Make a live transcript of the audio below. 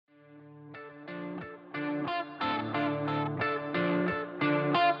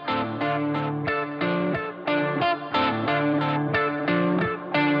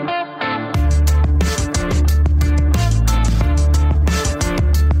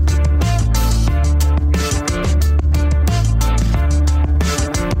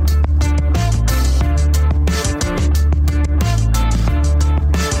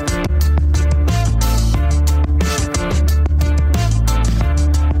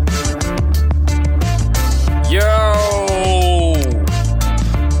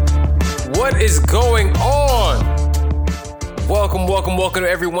going on? Welcome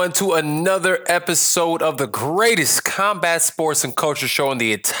everyone to another episode of the greatest combat sports and culture show in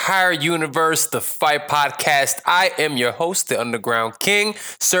the entire universe, the Fight Podcast. I am your host, the Underground King,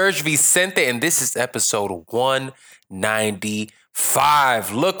 Serg Vicente, and this is episode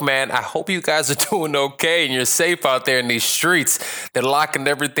 195. Look, man, I hope you guys are doing okay and you're safe out there in these streets. They're locking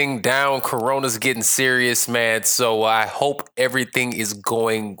everything down. Corona's getting serious, man. So I hope everything is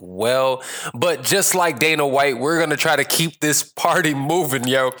going well. But just like Dana White, we're going to try to keep this party moving,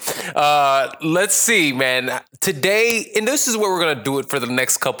 yo. Let's see, man. Today, and this is where we're going to do it for the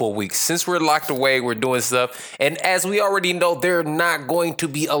next couple of weeks. Since we're locked away, we're doing stuff. And as we already know, there are not going to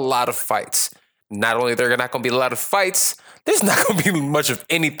be a lot of fights. Not only there are not going to be a lot of fights, there's not going to be much of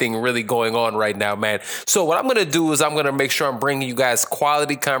anything really going on right now, man. So what I'm going to do is I'm going to make sure I'm bringing you guys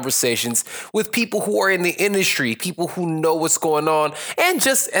quality conversations with people who are in the industry, people who know what's going on, and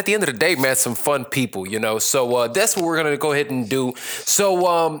just at the end of the day, man, some fun people, you know. So that's what we're going to go ahead and do.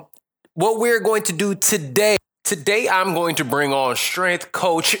 So what we're going to do today, I'm going to bring on strength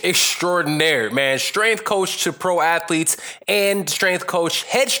coach extraordinaire, man. Strength coach to pro athletes and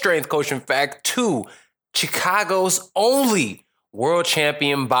head strength coach, in fact, to Chicago's only world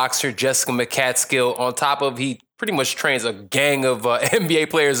champion boxer, Jessica McCaskill. On top of, he pretty much trains a gang of NBA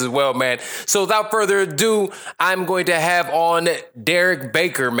players as well, man. So without further ado, I'm going to have on Derrick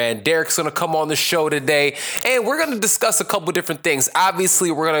Baker, man. Derrick's going to come on the show today, and we're going to discuss a couple different things. Obviously,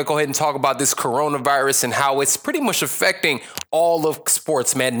 we're going to go ahead and talk about this coronavirus and how it's pretty much affecting all of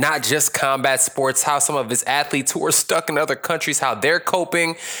sports, man, not just combat sports, how some of his athletes who are stuck in other countries, how they're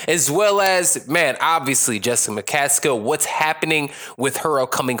coping, as well as, man, obviously, Jessica McCaskill, what's happening with her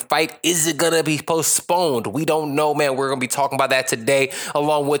upcoming fight. Is it going to be postponed? We don't know, man. We're going to be talking about that today,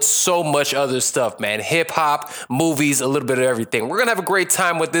 along with so much other stuff, man. Hip hop, movies, a little bit of everything. We're going to have a great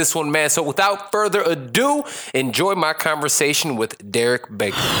time with this one, man. So without further ado, enjoy my conversation with Derrick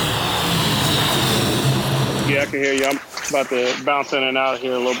Baker. Yeah, I can hear you. I'm about to bounce in and out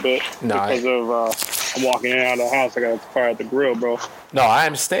here a little bit because of I'm walking in and out of the house. I got to fire at the grill, bro. No, I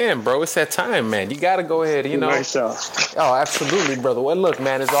understand, bro. It's that time, man. You got to go ahead, you know. Nice. Oh, absolutely, brother. Well, look,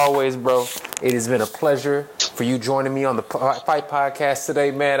 man, as always, bro, it has been a pleasure for you joining me on the Fight Podcast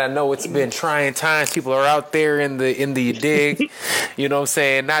today, man. I know it's been trying times. People are out there in the dig, you know what I'm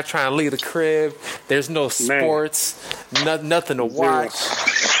saying, not trying to leave the crib. There's no sports, nothing to watch.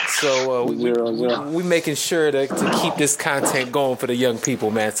 So we making sure to keep this content going for the young people,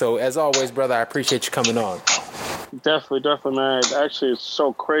 man. So as always, brother, I appreciate you coming on. Definitely, man. Actually, it's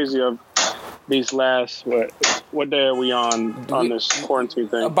so crazy of these last, what day are we on this quarantine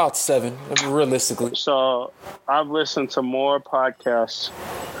thing? About 7, realistically. So I've listened to more podcasts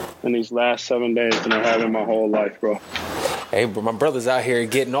in these last 7 days than I have in my whole life, bro. Hey, bro, my brother's out here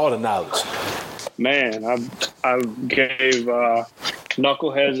getting all the knowledge. Man, I gave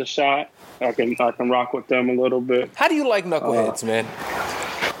Knuckleheads a shot. I can rock with them a little bit. How do you like Knuckleheads, man?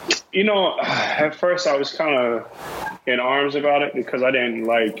 You know, at first I was kind of in arms about it because I didn't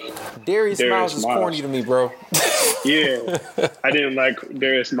like Darius Miles is corny to me, bro. Yeah, I didn't like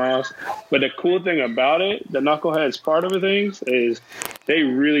Darius Miles. But the cool thing about it, the Knuckleheads part of the things, is they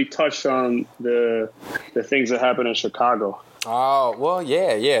really touched on the things that happened in Chicago. Oh, well,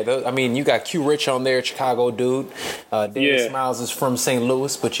 yeah. I mean, you got Q Rich on there, Chicago dude. Darius Miles is from St.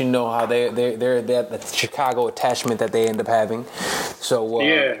 Louis, but you know how they're that Chicago attachment that they end up having. So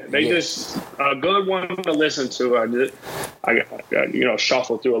they just a good one to listen to. I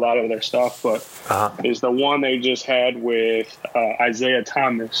shuffle through a lot of their stuff, but is the one they just had with Isaiah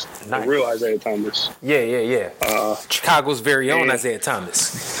Thomas, nice. The real Isaiah Thomas. Yeah. Chicago's very own Isaiah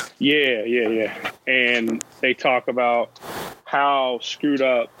Thomas. Yeah. And they talk about how screwed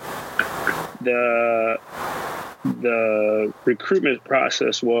up the recruitment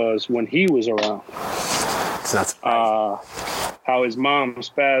process was when he was around. It's not surprising. How his mom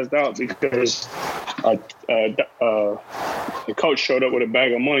spazzed out because the coach showed up with a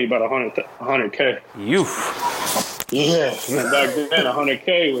bag of money, about $100K. Yeah, and back then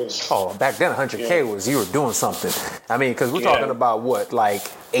 100K was... Oh, back then 100K was, you were doing something. I mean, because we're talking about what, like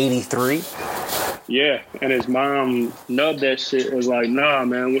 83? Yeah, and his mom nubbed that shit. It was like, nah,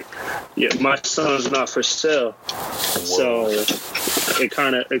 man, my son's not for sale. So it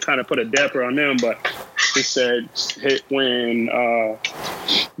kind of put a damper on them, but he said when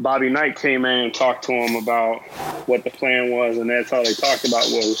Bobby Knight came in and talked to him about what the plan was, and that's all they talked about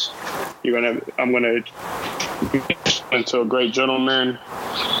was, I'm gonna into a great gentleman.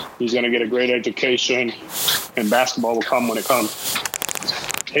 He's gonna get a great education, and basketball will come when it comes.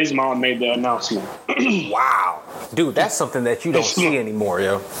 His mom made the announcement. Wow, dude, that's something that you don't see anymore,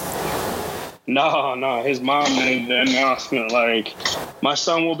 yo. No. His mom made the announcement like, my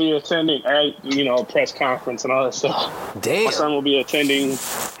son will be attending a press conference and all that stuff. Damn. My son will be attending.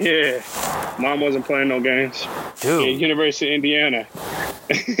 Yeah. Mom wasn't playing no games. Dude. Yeah, University of Indiana.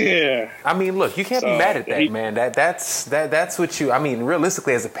 Yeah. I mean, look, you can't be mad at that, man. That's what you. I mean,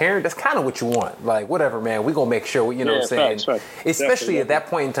 realistically, as a parent, that's kind of what you want. Like, whatever, man. We gonna make sure. You know what I'm saying? Facts. Especially at that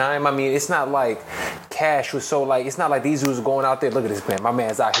point in time. I mean, it's not like Cash was so like. It's not like these dudes are going out there. Look at this man. My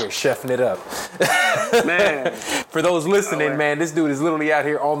man's out here chefing it up. Man. For those listening, man, this dude is literally out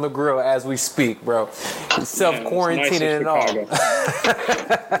here on the grill as we speak, bro. Self-quarantining and all.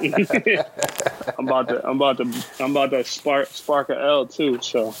 I'm about to spark a L too.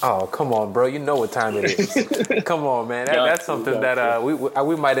 So. Oh, come on, bro. You know what time it is. Come on, man. That's something that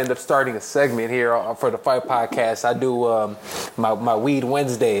we might end up starting a segment here for the Fight Podcast. I do my Weed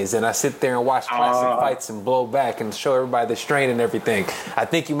Wednesdays, and I sit there and watch classic fights and blow back and show everybody the strain and everything. I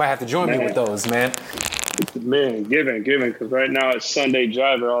think you might have to join me with those, man. Man, giving, because right now it's Sunday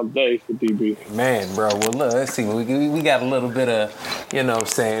driver all day for DB. Man, bro, well, look, let's see. We got a little bit of, you know what I'm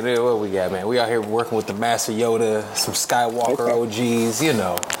saying, what we got, man? We out here working with the Master Yoda, some Skywalker OGs, you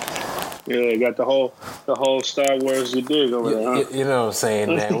know. Yeah, got the whole Star Wars you dig over there, huh? You know what I'm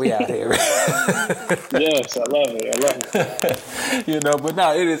saying, man? We out here. Yes, I love it. You know, but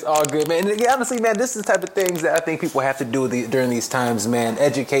no, it is all good, man. And honestly, man, this is the type of things that I think people have to do during these times, man,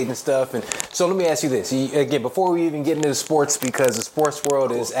 educate and stuff. And so let me ask you this. Again, before we even get into the sports, because the sports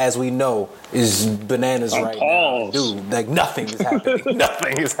world is, as we know, is bananas right now. Dude, like nothing is happening.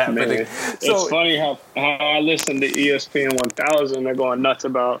 Nothing is happening. Man, it's funny how I listen to ESPN 1000, they're going nuts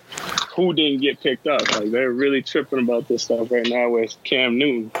about who didn't get picked up. Like, they're really tripping about this stuff right now with Cam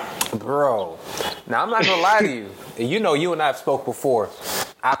Newton. Bro, now I'm not going to lie to you. You know, you and I have spoke before.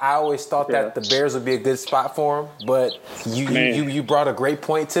 I always thought that the Bears would be a good spot for him, but you brought a great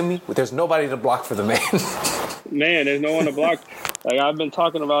point to me. There's nobody to block for the man. Man, there's no one to block. Like, I've been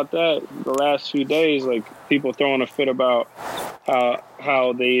talking about that the last few days. Like, people throwing a fit about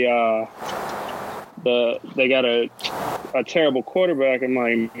how they got a terrible quarterback. I'm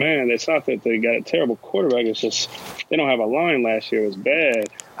like, man, it's not that they got a terrible quarterback. It's just they don't have a line last year. It was bad.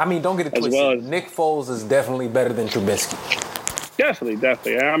 I mean, don't get it twisted. Nick Foles is definitely better than Trubisky.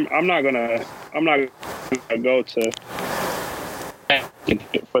 Definitely. I'm not gonna go to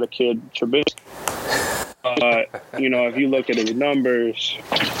for the kid Trubisky. You know, if you look at his numbers,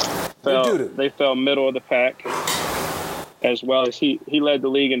 they fell middle of the pack. As well as he led the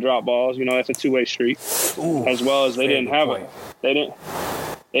league in drop balls. You know, that's a two-way street. Ooh, as well as they didn't have a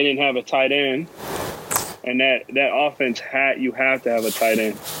tight end, and that offense you have to have a tight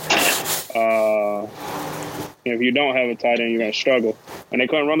end. If you don't have a tight end, you're gonna struggle. And they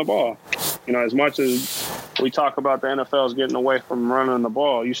couldn't run the ball. You know, as much as we talk about the NFL's getting away from running the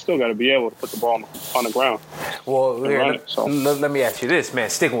ball, you still got to be able to put the ball on the ground. Well, let me ask you this,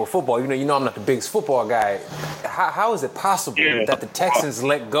 man. Sticking with football, you know I'm not the biggest football guy. How is it possible that the Texans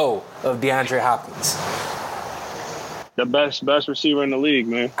let go of DeAndre Hopkins? The best receiver in the league,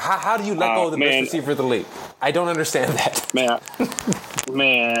 man. How do you let go of the best receiver in the league? I don't understand that.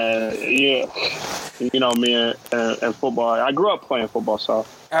 Man, yeah. You know, me and football. I grew up playing football, so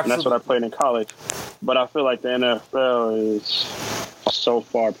and that's what I played in college. But I feel like the NFL is so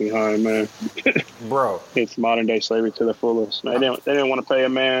far behind, man. Bro, it's modern day slavery to the fullest. They didn't want to pay a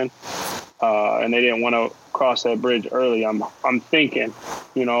man, and they didn't want to cross that bridge early. I'm thinking,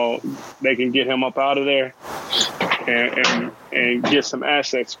 you know, they can get him up out of there and get some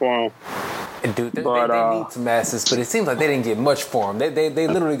assets for him. And dude, they need some assets, but it seems like they didn't get much for him. They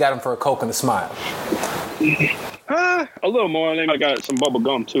literally got him for a Coke and a smile. A little more. They got some bubble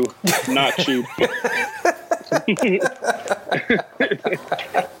gum too. Not cheap.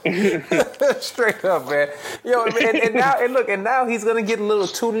 Straight up, man. Yo, and now he's gonna get a little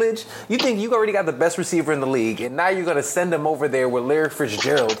tutelage. You think you already got the best receiver in the league, and now you're gonna send him over there with Larry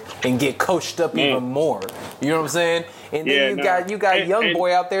Fitzgerald and get coached up even more. You know what I'm saying? And then you got young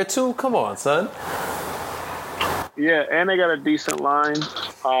boy out there too. Come on, son. Yeah, and they got a decent line,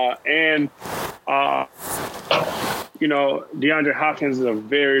 you know, DeAndre Hopkins is a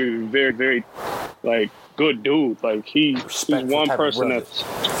very, very, very good dude. Like he's one person that's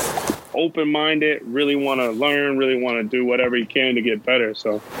open-minded, really want to learn, really want to do whatever he can to get better.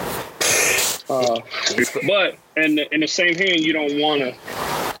 So, but in the same hand, you don't want to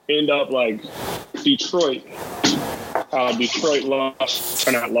end up like Detroit. Detroit lost,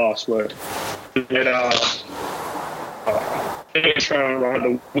 or not lost, but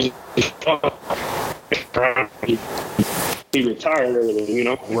he retired early, you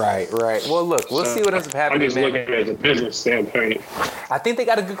know? Right. Well, look, we'll see what ends up happening, I'm just looking at it as a business standpoint. I think they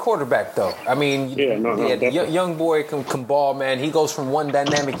got a good quarterback, though. I mean, the young boy can ball, man. He goes from one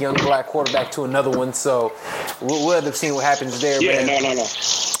dynamic young black quarterback to another one, so we'll end up seeing what happens there, man. No.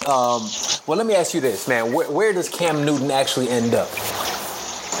 Well, let me ask you this, man. Where does Cam Newton actually end up?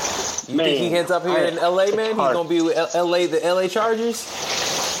 You think he ends up here in L.A., man? He's going to be with the L.A. Chargers?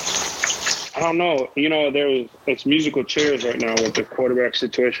 I don't know. You know, it's musical chairs right now with the quarterback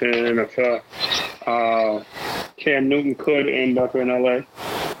situation in the NFL. Cam Newton could end up in LA.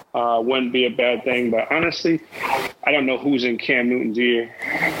 Wouldn't be a bad thing, but honestly, I don't know who's in Cam Newton's ear,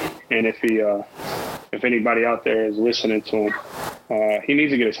 and if anybody out there is listening to him, he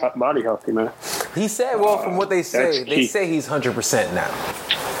needs to get his body healthy, man. He said, well, from what they say he's 100% now.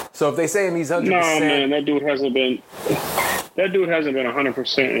 So if they say he's 100%, no, man, that dude hasn't been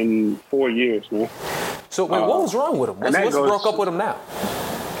 100% in 4 years, man. So wait, what was wrong with him? What's broke up with him now?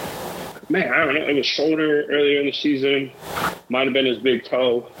 Man, I don't know. It was shoulder earlier in the season. Might have been his big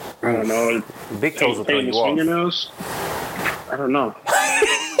toe. I don't know. Big toes will throw you off. Fingernails. I don't know.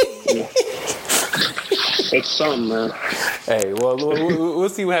 It's something, man. Hey, well, we'll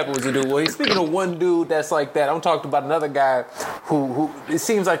see what happens with the dude. Well, speaking of one dude that's like that, I'm talking about another guy who it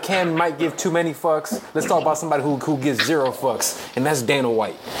seems like Cam might give too many fucks. Let's talk about somebody who gives 0 fucks, and that's Dana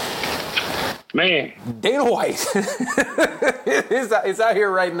White. Man. Dana White is out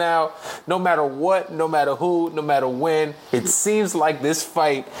here right now, no matter what, no matter who, no matter when. It seems like this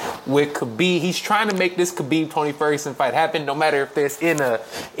fight with Khabib, he's trying to make this Khabib-Tony Ferguson fight happen, no matter if it's in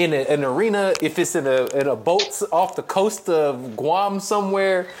an arena, if it's in a boat off the coast of Guam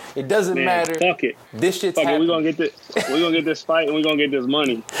somewhere. It doesn't matter. Fuck it. This shit's happening. We're gonna get this fight and we're gonna get this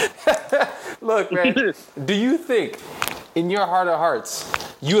money. Look, man, do you think in your heart of hearts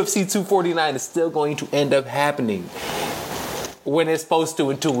UFC 249 is still going to end up happening when it's supposed to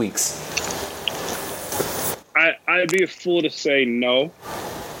in 2 weeks? I'd be a fool to say no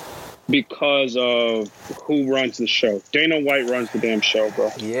because of who runs the show. Dana White runs the damn show, bro.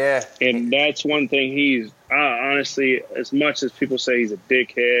 Yeah. And that's one thing he's honestly, as much as people say he's a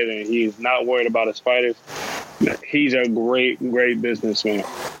dickhead and he's not worried about his fighters, he's a great businessman.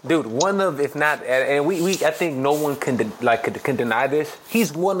 Dude, one of, if not, and we I think no one can deny this.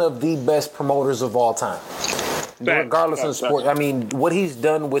 He's one of the best promoters of all time. Regardless of sport. I mean, what he's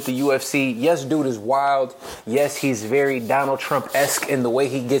done with the UFC, yes, dude is wild. Yes, he's very Donald Trump-esque in the way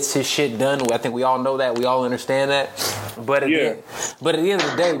he gets his shit done. I think we all know that. We all understand that. But at the end of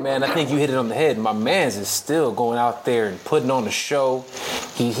the day, man, I think you hit it on the head. My man's is still going out there and putting on the show.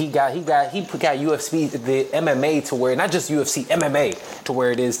 He got UFC, the MMA to where, not just UFC, MMA to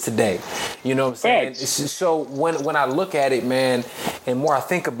where it is today. You know what I'm saying? So when I look at it, man, and more I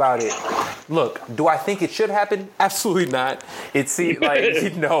think about it, look, do I think it should happen? Absolutely not. It seems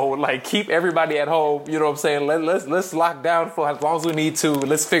like, keep everybody at home. You know what I'm saying? Let's lock down for as long as we need to.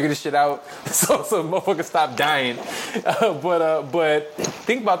 Let's figure this shit out so motherfuckers stop dying. But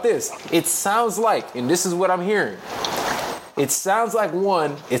think about this. It sounds like, and this is what I'm hearing, it sounds like,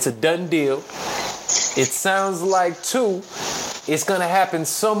 1, it's a done deal. It sounds like 2, it's gonna happen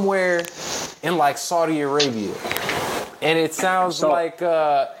somewhere in like Saudi Arabia. And it sounds like,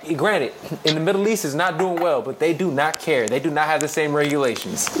 granted, in the Middle East is not doing well, but they do not care. They do not have the same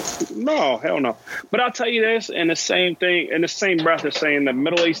regulations. No, hell no. But I'll tell you this, in the same breath as saying the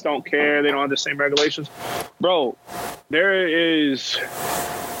Middle East don't care, they don't have the same regulations. Bro, there is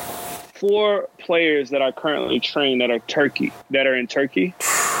 4 players that are currently trained that are in Turkey.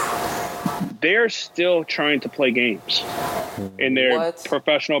 They're still trying to play games in their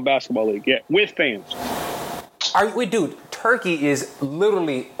professional basketball league, with fans. Dude, Turkey is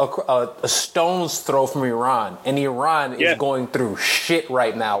literally a stone's throw from Iran, and Iran is going through shit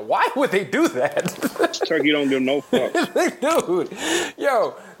right now. Why would they do that? Turkey don't give no fucks. Dude,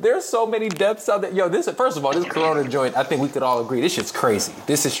 yo, there's so many deaths out there. Yo, first of all, this Corona joint, I think we could all agree, this shit's crazy.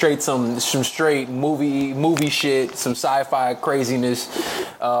 This is straight some straight movie shit, some sci-fi craziness.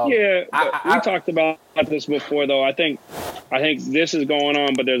 We talked about this before, though. I think this is going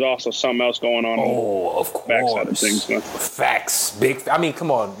on, but there's also something else going on. Oh, of course. Backside of things, man. Facts. I mean,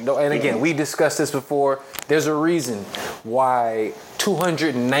 come on. And again, we discussed this before. There's a reason why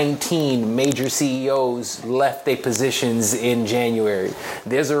 219 major CEOs left their positions in January.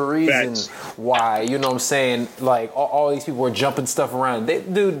 There's a reason why, you know what I'm saying, like all these people are jumping stuff around.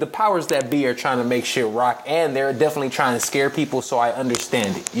 Dude, the powers that be are trying to make shit rock, and they're definitely trying to scare people, so I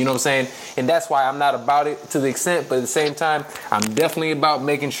understand it. You know what I'm saying? And that's why I'm not about it to the extent, but at the same time, I'm definitely about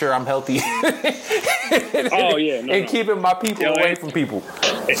making sure I'm healthy. And keeping my people away from people.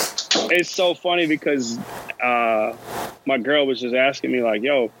 It's so funny because my girl was just asking me like,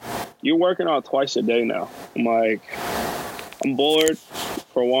 yo, you're working out twice a day now. I'm like, I'm bored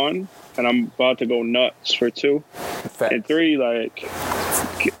for one, and I'm about to go nuts for two. Facts. And three, like,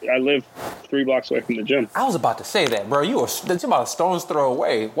 I live 3 blocks away from the gym. I was about to say that, bro. You're about a stone's throw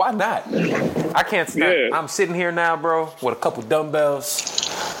away. Why not? I can't stand. Yeah. I'm sitting here now, bro, with a couple dumbbells,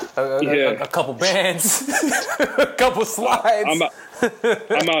 a couple bands, a couple slides.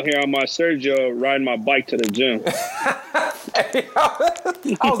 I'm out here on my Sergio riding my bike to the gym.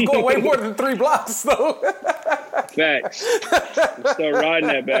 I was going way more than 3 blocks, though. Facts. I'm still riding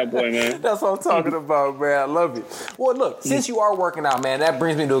that bad boy, man. That's what I'm talking about, man. I love it. Well, look, since you are working out, man, that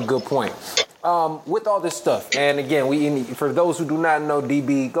brings me to a good point. With all this stuff, and again, for those who do not know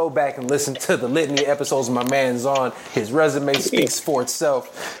DB, go back and listen to the litany episodes my man's on. His resume speaks for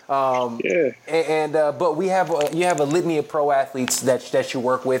itself. But you have a litany of pro athletes that you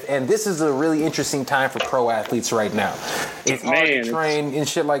work with, and this is a really interesting time for pro athletes right now. It's hard to train and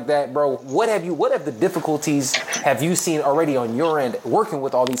shit like that, bro. What have the difficulties have you seen already on your end working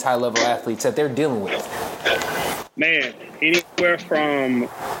with all these high level athletes that they're dealing with? Man, anywhere from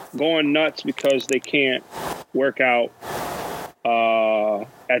going nuts because they can't work out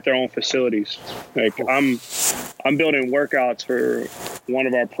at their own facilities. Like I'm building workouts for one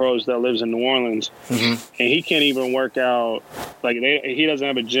of our pros that lives in New Orleans, and he can't even work out. Like he doesn't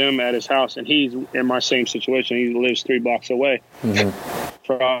have a gym at his house, and he's in my same situation. He lives 3 blocks away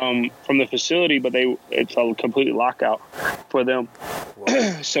from the facility, but it's a complete lockout for them.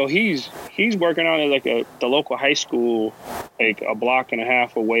 Wow. So he's working out at the local high school, like a block and a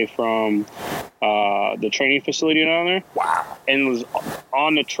half away from the training facility down there. Wow. And was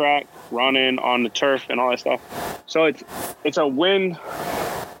on the track, running on the turf and all that stuff. So it's a win.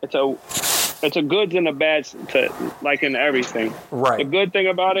 It's a good and a bad, like in everything. Right. The good thing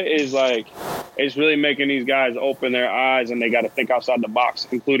about it is like it's really making these guys open their eyes, and they got to think outside the box,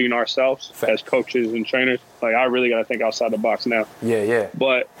 including ourselves as coaches and trainers. Like I really got to think outside the box now. Yeah.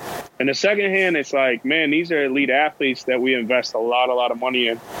 But in the second hand, it's like, man, these are elite athletes that we invest a lot of money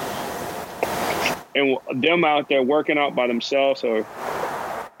in, and them out there working out by themselves, or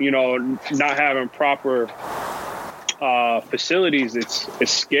not having proper facilities. It's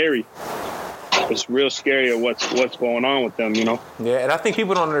scary. It's real scary of what's going on with them, Yeah, and I think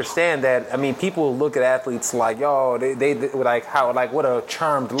people don't understand that. I mean, people look at athletes like, yo, they what a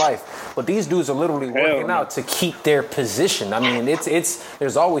charmed life. But these dudes are literally working out to keep their position. I mean, it's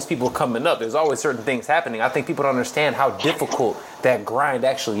there's always people coming up. There's always certain things happening. I think people don't understand how difficult that grind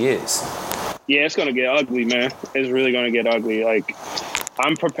actually is. Yeah, it's gonna get ugly, man. It's really gonna get ugly. Like,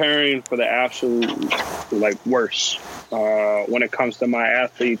 I'm preparing for the absolute worst. When it comes to my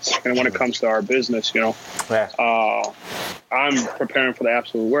athletes and when it comes to our business, I'm preparing for the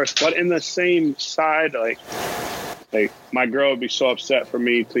absolute worst. But in the same side, like my girl would be so upset for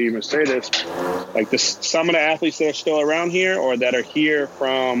me to even say this. Like some of the athletes that are still around here or that are here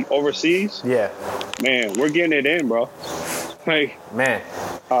from overseas, man, we're getting it in, bro. Like, man,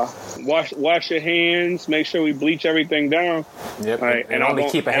 wash your hands, make sure we bleach everything down. Yep, and only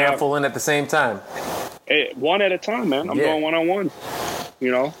keep a handful in at the same time. One at a time, man. I'm going one-on-one.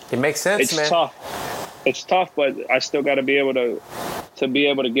 It makes sense, man. It's tough. It's tough, but I still got to be able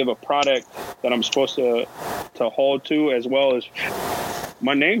to give a product that I'm supposed to hold to, as well as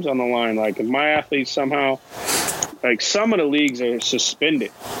my name's on the line. Like, if my athletes somehow, like, some of the leagues are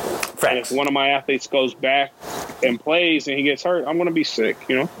suspended. And if one of my athletes goes back and plays and he gets hurt, I'm going to be sick,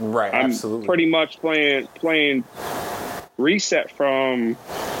 Right, I'm absolutely. Pretty much playing reset from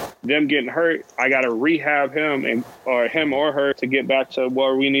them getting hurt. I got to rehab him or her to get back to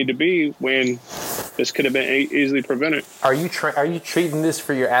where we need to be when this could have been easily prevented. Are you treating this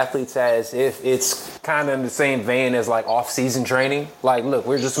for your athletes as if it's kind of in the same vein as like off-season training? Like, look,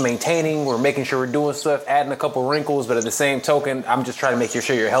 we're just maintaining, we're making sure we're doing stuff, adding a couple wrinkles, but at the same token, I'm just trying to make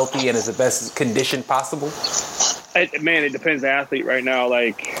sure you're healthy and in the best condition possible? It depends on the athlete right now.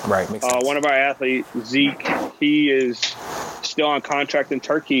 Like, right, makes sense. One of our athletes, Zeke, he is still on contract in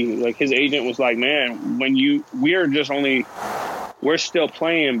Turkey. Like, his agent was like, man, we're still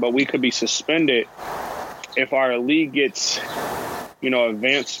playing, but we could be suspended if our league gets,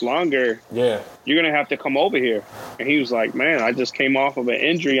 advanced longer. Yeah, you're going to have to come over here. And he was like, man, I just came off of an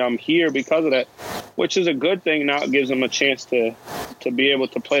injury. I'm here because of that, which is a good thing. Now it gives him a chance to be able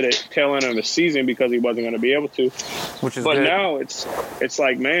to play the tail end of the season because he wasn't going to be able to. But good. Now it's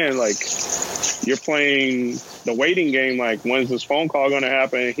like, man, like, you're playing the waiting game. Like, when's this phone call going to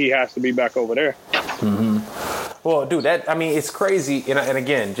happen? He has to be back over there. Well, dude, it's crazy. And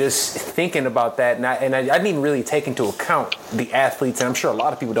again, just thinking about that, and I didn't really take into account the athletes, and I'm sure a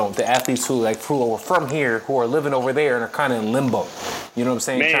lot of people don't, the athletes who are from here, who are living over there and are kind of in limbo. You know what I'm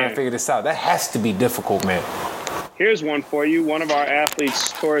saying? Man. Trying to figure this out. That has to be difficult, man. Here's one for you. One of our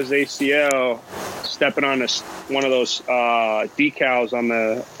athletes tore his ACL stepping on one of those decals on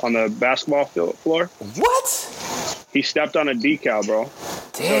the basketball floor. What? He stepped on a decal, bro.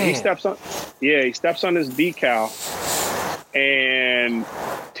 Damn. So he steps on this decal and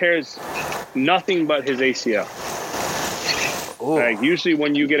tears nothing but his ACL. Ooh. Like usually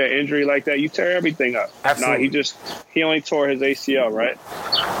when you get an injury like that, you tear everything up. Absolutely. No, he only tore his ACL, right?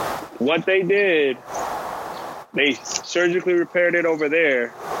 What they did, they surgically repaired it over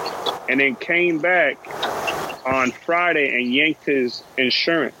there and then came back on Friday and yanked his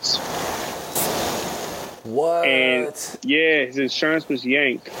insurance. What? And yeah, his insurance was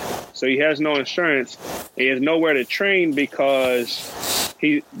yanked. So he has no insurance. He has nowhere to train because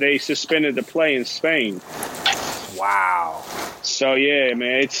they suspended the play in Spain. Wow. So yeah,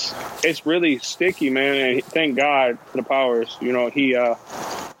 man, it's really sticky, man. And thank God for the powers. You know, he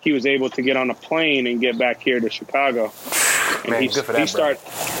was able to get on a plane and get back here to Chicago. And man, good for that,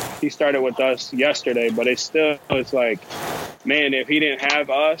 he started with us yesterday, but it's like, man, if he didn't have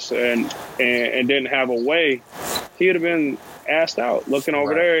us and didn't have a way, he would have been assed out, looking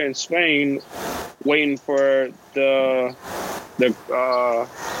over there in Spain, waiting for the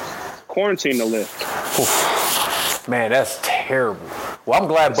quarantine to lift. Man, that's terrible. Well, I'm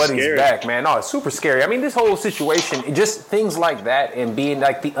glad Buddy's back, man. No, it's super scary. I mean, this whole situation, just things like that and being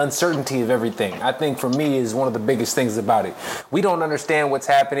like the uncertainty of everything, I think for me is one of the biggest things about it. We don't understand what's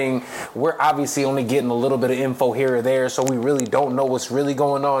happening. We're obviously only getting a little bit of info here or there, so we really don't know what's really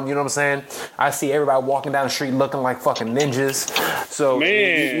going on. You know what I'm saying? I see everybody walking down the street looking like fucking ninjas. So,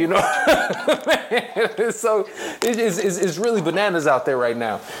 man. you know, man, so it's really bananas out there right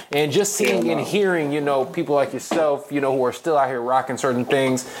now. And just seeing and hearing, you know, people like yourself, you know, who are still out here rocking certain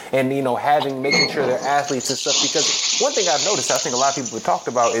things and, you know, making sure they're athletes and stuff. Because one thing I've noticed, I think a lot of people have talked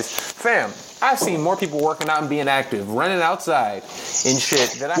about is, fam, I've seen more people working out and being active, running outside and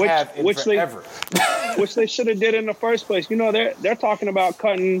shit than I have in forever. Which they should have did in the first place. You know, they're talking about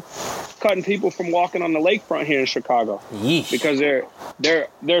cutting people from walking on the lakefront here in Chicago. Yeesh. Because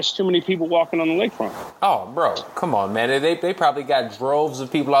there's too many people walking on the lakefront. Oh, bro, come on, man. They probably got droves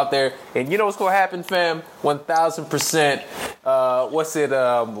of people out there. And you know what's going to happen, fam? 1,000%.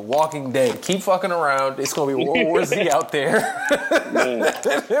 Walking Dead. Keep fucking around. It's going to be World War Z out there.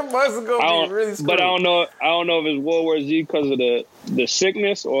 It must go be really screwed. But I don't know if it's World War Z because of the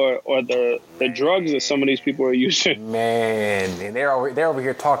sickness or the drugs that some of these people are using. Man, and they're over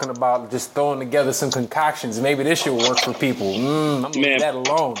here talking about just throwing together some concoctions. Maybe this should work for people. I'm gonna leave that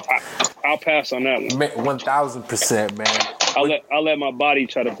alone. I'll pass on that one. 1,000%, man. I'll let my body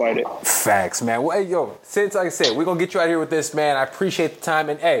try to fight it. Facts, man. Well, hey, yo, since like I said, we're gonna get you out here with this, man. I appreciate the time.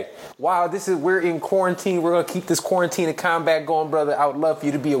 And hey, while we're in quarantine, we're gonna keep this quarantine and combat going, brother. I would love for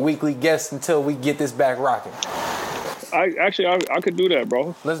you to be a weekly guest until we get this back rocking. I could do that,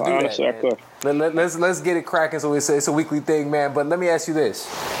 bro. Let's do that. Honestly, I could. Let's get it cracking. So it's a weekly thing, man. But let me ask you this: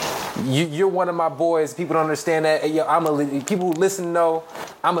 you're one of my boys. People don't understand that. Hey, yo, people who listen know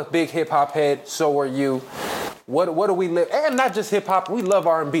I'm a big hip hop head. So are you. What do we live? And not just hip hop. We love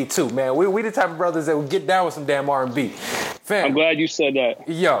R&B too, man. We the type of brothers that will get down with some damn R&B. Fam, I'm glad you said that.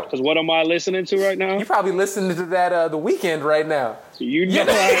 Yo, because what am I listening to right now? You probably listening to that The Weeknd right now. You know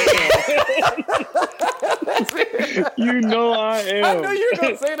I am. You know I am. I knew you were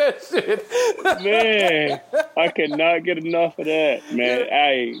going to say that shit. Man, I cannot get enough of that,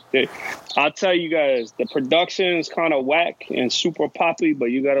 man. I'll tell you guys, the production is kind of whack and super poppy, but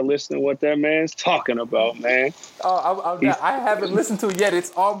you got to listen to what that man's talking about, man. Oh, I haven't listened to it yet.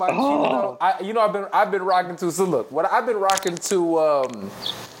 It's on my I've been rocking to. So look, what I've been rocking to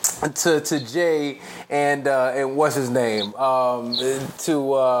Jay and what's his name?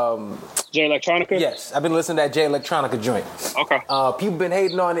 Jay Electronica? Yes, I've been listening to that Jay Electronica joint. Okay. People been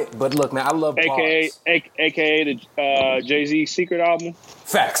hating on it, but look, man, I love bars. AKA the Jay-Z Secret album?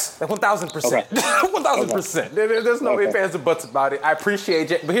 Facts. 1,000%. Okay. 1,000%. There's no ifs, ands, or buts about it. I appreciate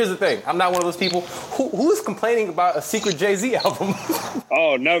Jay, but here's the thing. I'm not one of those people who is complaining about a secret Jay-Z album.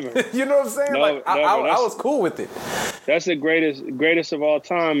 Oh, never. You know what I'm saying? No, I was cool with it. That's the greatest of all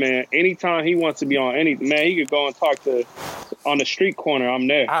time, man. Anytime he wants to be on anything, man, he could go and talk to on the street corner. I'm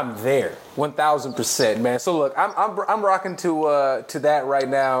there. 1,000%, man. So look, I'm rocking to that right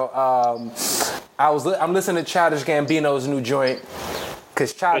now. I'm listening to Childish Gambino's new joint.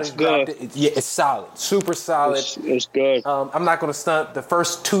 because Childish dropped it. Yeah, it's solid, super solid. It's good. I'm not gonna stunt. The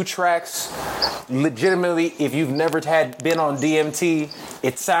first 2 tracks, legitimately, if you've never been on DMT,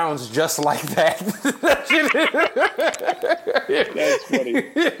 it sounds just like that. That's funny.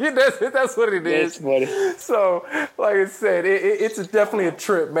 That's what it is. That's funny. So, like I said, it's definitely a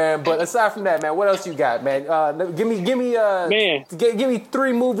trip, man. But aside from that, man, what else you got, man? Give me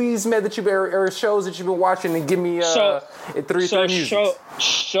 3 movies, man, that or shows that you've been watching, and give me three music.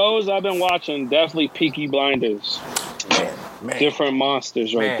 Shows I've been watching, definitely Peaky Blinders. Man. Different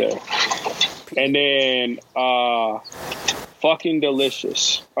monsters right there. And then Fucking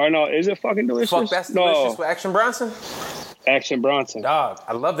Delicious. Or no, is it Fucking Delicious? Fuck, that's Delicious with Action Bronson? Action Bronson. Dog,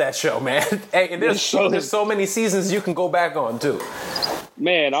 I love that show, man. Hey, and there's so many seasons you can go back on, too.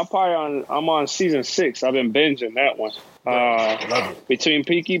 Man, I'm on season 6. I've been binging that one. Love it. Between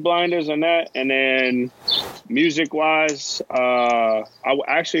Peaky Blinders and that, and then music-wise, I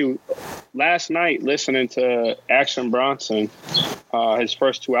actually last night listening to Action Bronson, his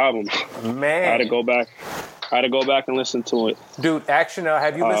first 2 albums. Man, I had to go back and listen to it. Dude, Action,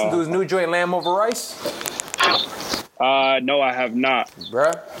 have you listened to his new joint, Lamb Over Rice? No, I have not.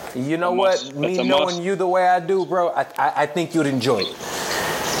 Bruh, you know what? Me knowing you the way I do, bro, I think you'd enjoy it.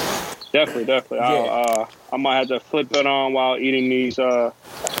 Definitely. Yeah. I might have to flip it on while eating these shit,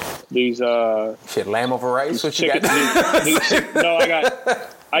 lamb over rice. What you chicken, got?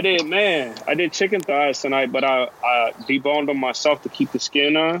 I did chicken thighs tonight, but I deboned them myself to keep the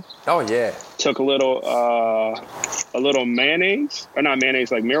skin on. Oh yeah. Took a little mayonnaise, or not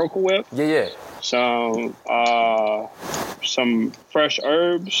mayonnaise, like Miracle Whip. Yeah. Some fresh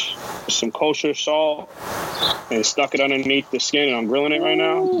herbs, some kosher salt, and stuck it underneath the skin, and I'm grilling it right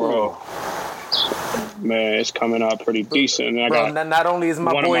now, bro. Man, it's coming out pretty decent. And not only is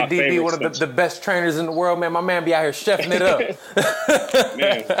my boy DB one of the best trainers in the world, man, my man be out here chefing it up.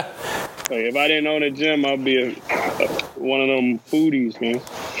 Man, if I didn't own a gym, I'd be one of them foodies, man.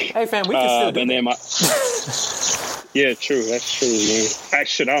 Hey, fam, we can still do that. Yeah, true. That's true, man.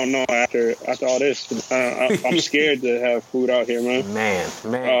 Actually, I don't know after all this. I'm scared to have food out here, man. Man.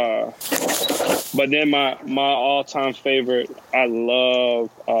 But then my all-time favorite, I love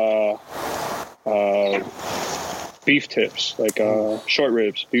beef tips, like short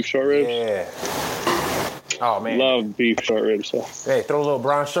ribs, beef short ribs. Yeah. Oh, man. Love beef short ribs. So. Hey, throw a little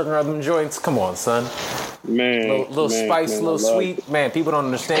brown sugar on them joints. Come on, son. Man. Little spice, a little sweet. Man, people don't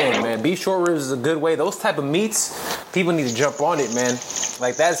understand, man. Beef short ribs is a good way. Those type of meats, people need to jump on it, man.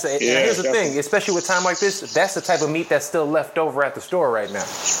 Like, here's the thing, especially with time like this, that's the type of meat that's still left over at the store right now.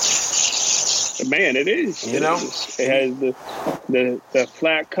 Man, it is. You know? It has the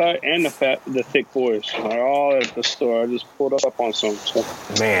flat cut and the thick boys. They're all at the store. I just pulled up on some. So.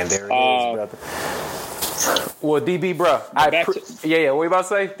 Man, there it is, brother. Well, DB, bro. What you about to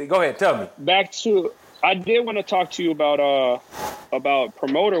say? Go ahead, tell me. I did want to talk to you about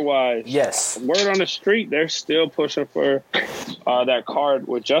promoter-wise. Yes. Word on the street, they're still pushing for that card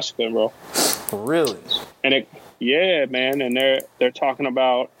with Jessica, bro. Really? And man, and they're talking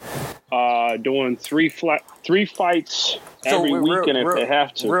about doing three fights every weekend if they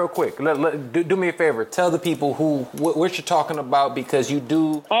have to. Real quick, do me a favor. Tell the people what you're talking about, because you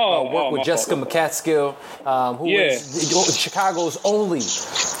do work with Jessica McCaskill, who is Chicago's only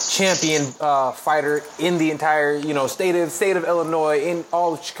champion fighter in the entire state of Illinois, in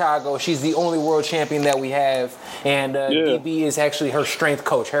all of Chicago. She's the only world champion that we have, and DB is actually her strength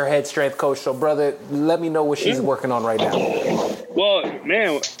coach, her head strength coach. So, brother, let me know what she's working on right now. Well,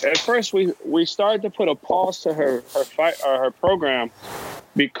 man, at first we started to put a pause to her fight or her program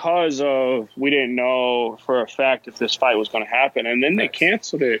because of we didn't know for a fact if this fight was going to happen, and then they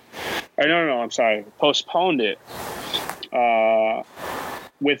canceled it. Or no, I'm sorry, postponed it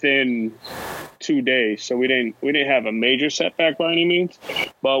within 2 days. So we didn't have a major setback by any means,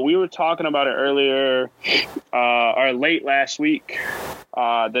 but we were talking about it earlier or late last week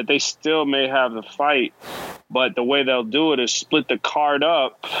that they still may have the fight. But the way they'll do it is split the card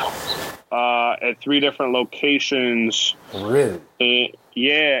up at 3 different locations. Really?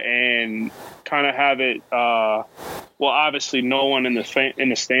 And kind of have it. Obviously, no one in the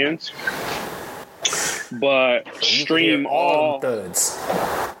stands, but stream all thuds.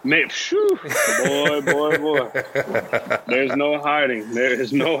 Man, boy. There's no hiding.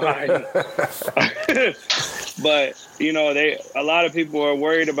 But a lot of people are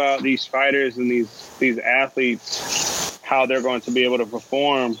worried about these fighters and these athletes, how they're going to be able to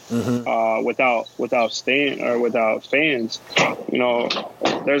perform without fans.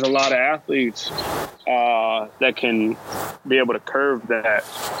 there's a lot of athletes that can be able to curve that.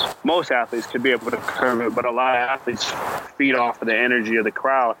 Most athletes can be able to curve it, but a lot of athletes feed off of the energy of the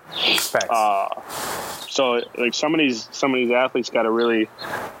crowd. So like some of these athletes got to really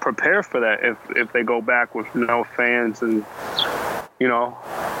prepare for that if they go back with no fans, and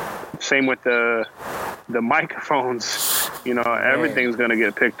same with the microphones. Everything's going to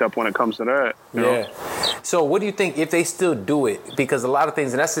get picked up when it comes to that. You know? So what do you think if they still do it? Because a lot of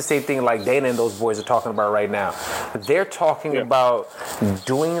things, and that's the same thing like Dana and those boys are talking about right now. They're talking about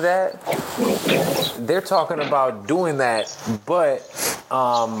doing that. But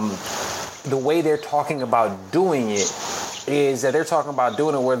the way they're talking about doing it is that they're talking about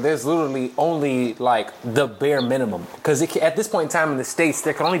doing it where there's literally only like the bare minimum. Because at this point in time in the States,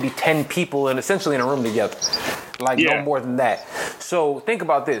 there can only be 10 people essentially in a room together. No more than that. So think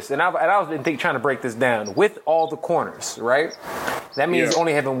about this, and I've been trying to break this down with all the corners, right? That means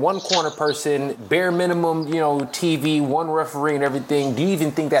only having one corner person, bare minimum, TV, one referee, and everything. Do you even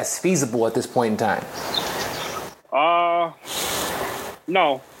think that's feasible at this point in time?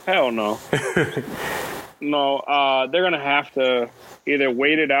 No, hell no. No, they're gonna have to either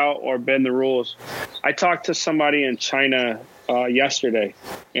wait it out or bend the rules. I talked to somebody in China yesterday,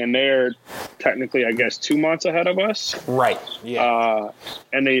 and they're technically, I guess, 2 months ahead of us. Right. Yeah.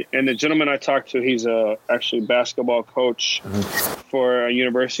 And the gentleman I talked to, he's actually basketball coach for a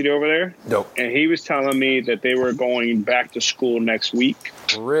university over there. Dope. And he was telling me that they were going back to school next week.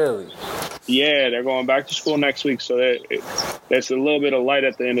 Really? Yeah, they're going back to school next week, so that's a little bit of light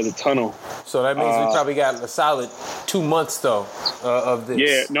at the end of the tunnel. So that means we probably got a solid 2 months, though, of this.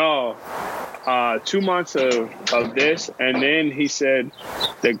 Yeah, no. 2 months of this, and then he said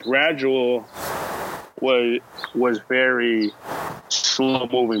the gradual was very slow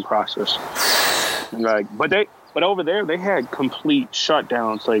moving process. But over there they had complete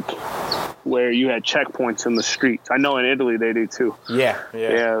shutdowns, like where you had checkpoints in the streets. I know in Italy they do too. Yeah.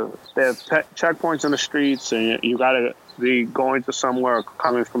 They have checkpoints in the streets, and you gotta be going to somewhere or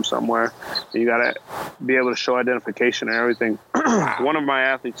coming from somewhere. You gotta be able to show identification and everything. One of my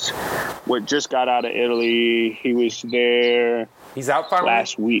athletes just got out of Italy. He was there. He's out finally?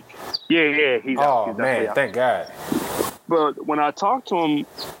 Last week. Yeah, he's out. Oh man, thank God. But when I talked to him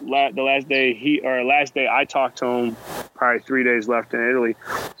the last day I talked to him, probably 3 days left in Italy,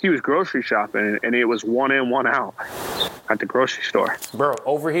 he was grocery shopping, and it was 1 in, 1 out at the grocery store. Bro,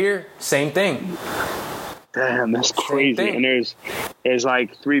 over here, same thing. Damn, that's crazy. And there's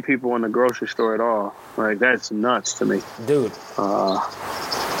like 3 people in the grocery store at all. Like, that's nuts to me. Dude.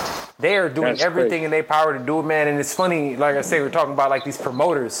 They are doing everything in their power to do it, man. And it's funny, like I say, we're talking about like these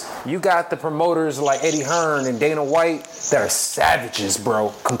promoters. You got the promoters like Eddie Hearn and Dana White that are savages,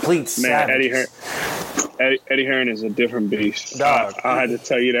 bro. Complete savages. Eddie Hearn is a different beast. Dog. I had to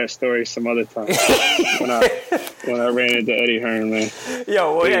tell you that story some other time when I ran into Eddie Hearn, man.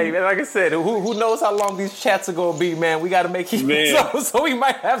 Yo, well, yeah, man, like I said, who knows how long these chats are going to be, man. We got to make it so we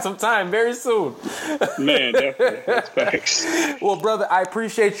might have some time very soon. Man, definitely. That's facts. Well, brother, I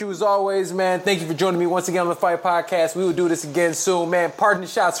appreciate you as always, man. Thank you for joining me once again on the Fight Podcast. We will do this again soon, man. Pardon the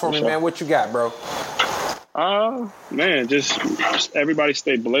shots for me, man. What you got, bro? Man, just everybody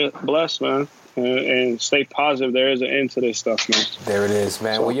stay blessed, man. And stay positive. There is an end to this stuff, man. There it is,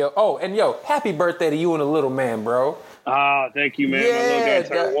 man. So, well, happy birthday to you and the little man, bro. Thank you, man. My little guy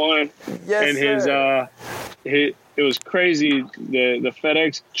turned 1. Yes, and it was crazy. The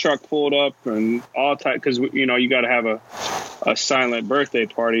FedEx truck pulled up and all type, because you got to have a silent birthday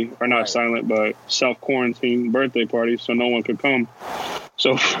party, or not silent, but self-quarantine birthday party, so no one could come.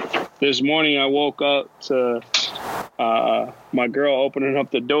 So this morning I woke up to my girl opening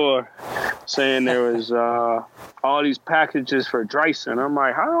up the door, saying there was all these packages for Dryson. I'm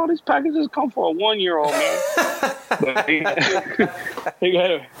like, how do all these packages come for a 1-year-old, man? But he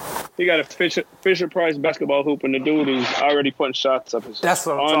got a Fisher Price basketball hoop, and the dude is already putting shots up. That's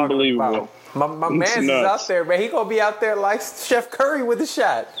what I'm talking about. My man's is out there, man. He gonna be out there like Chef Curry with a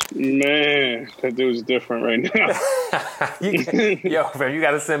shot. Man, that dude's different right now. Man, you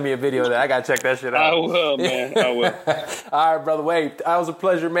gotta send me a video of that. I gotta check that shit out. I will, man. I will. All right, brother. Wait, that was a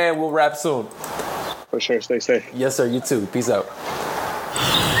pleasure, man. We'll wrap soon. For sure. Stay safe. Yes, sir. You too. Peace out.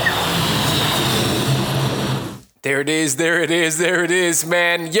 There it is,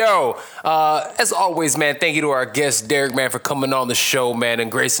 man. Yo, as always, man, thank you to our guest, Derrick, man, for coming on the show, man,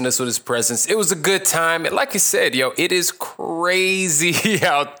 and gracing us with his presence. It was a good time. And like you said, yo, it is crazy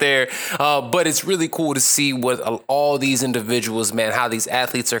out there, but it's really cool to see what all these individuals, man, how these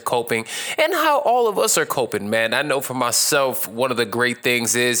athletes are coping and how all of us are coping, man. I know for myself, one of the great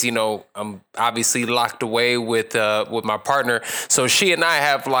things is, you know, I'm obviously locked away with my partner. So she and I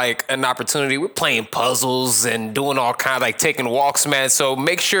have like an opportunity. We're playing puzzles and doing all kind of like taking walks, man. So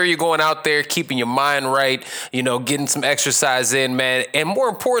make sure you're going out there, keeping your mind right, you know, getting some exercise in, man. And more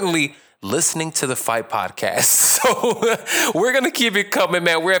importantly, listening to the Fight Podcast. So we're going to keep it coming,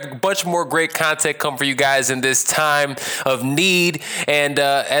 man. We have a bunch more great content come for you guys in this time of need. And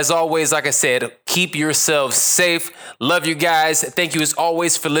as always, like I said, keep yourselves safe. Love you guys. Thank you as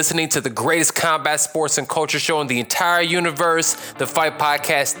always for listening to the greatest combat sports and culture show in the entire universe, the Fight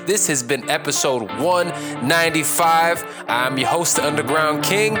Podcast. This has been episode 195. I'm your host, the Underground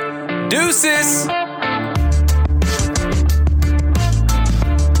King. Deuces.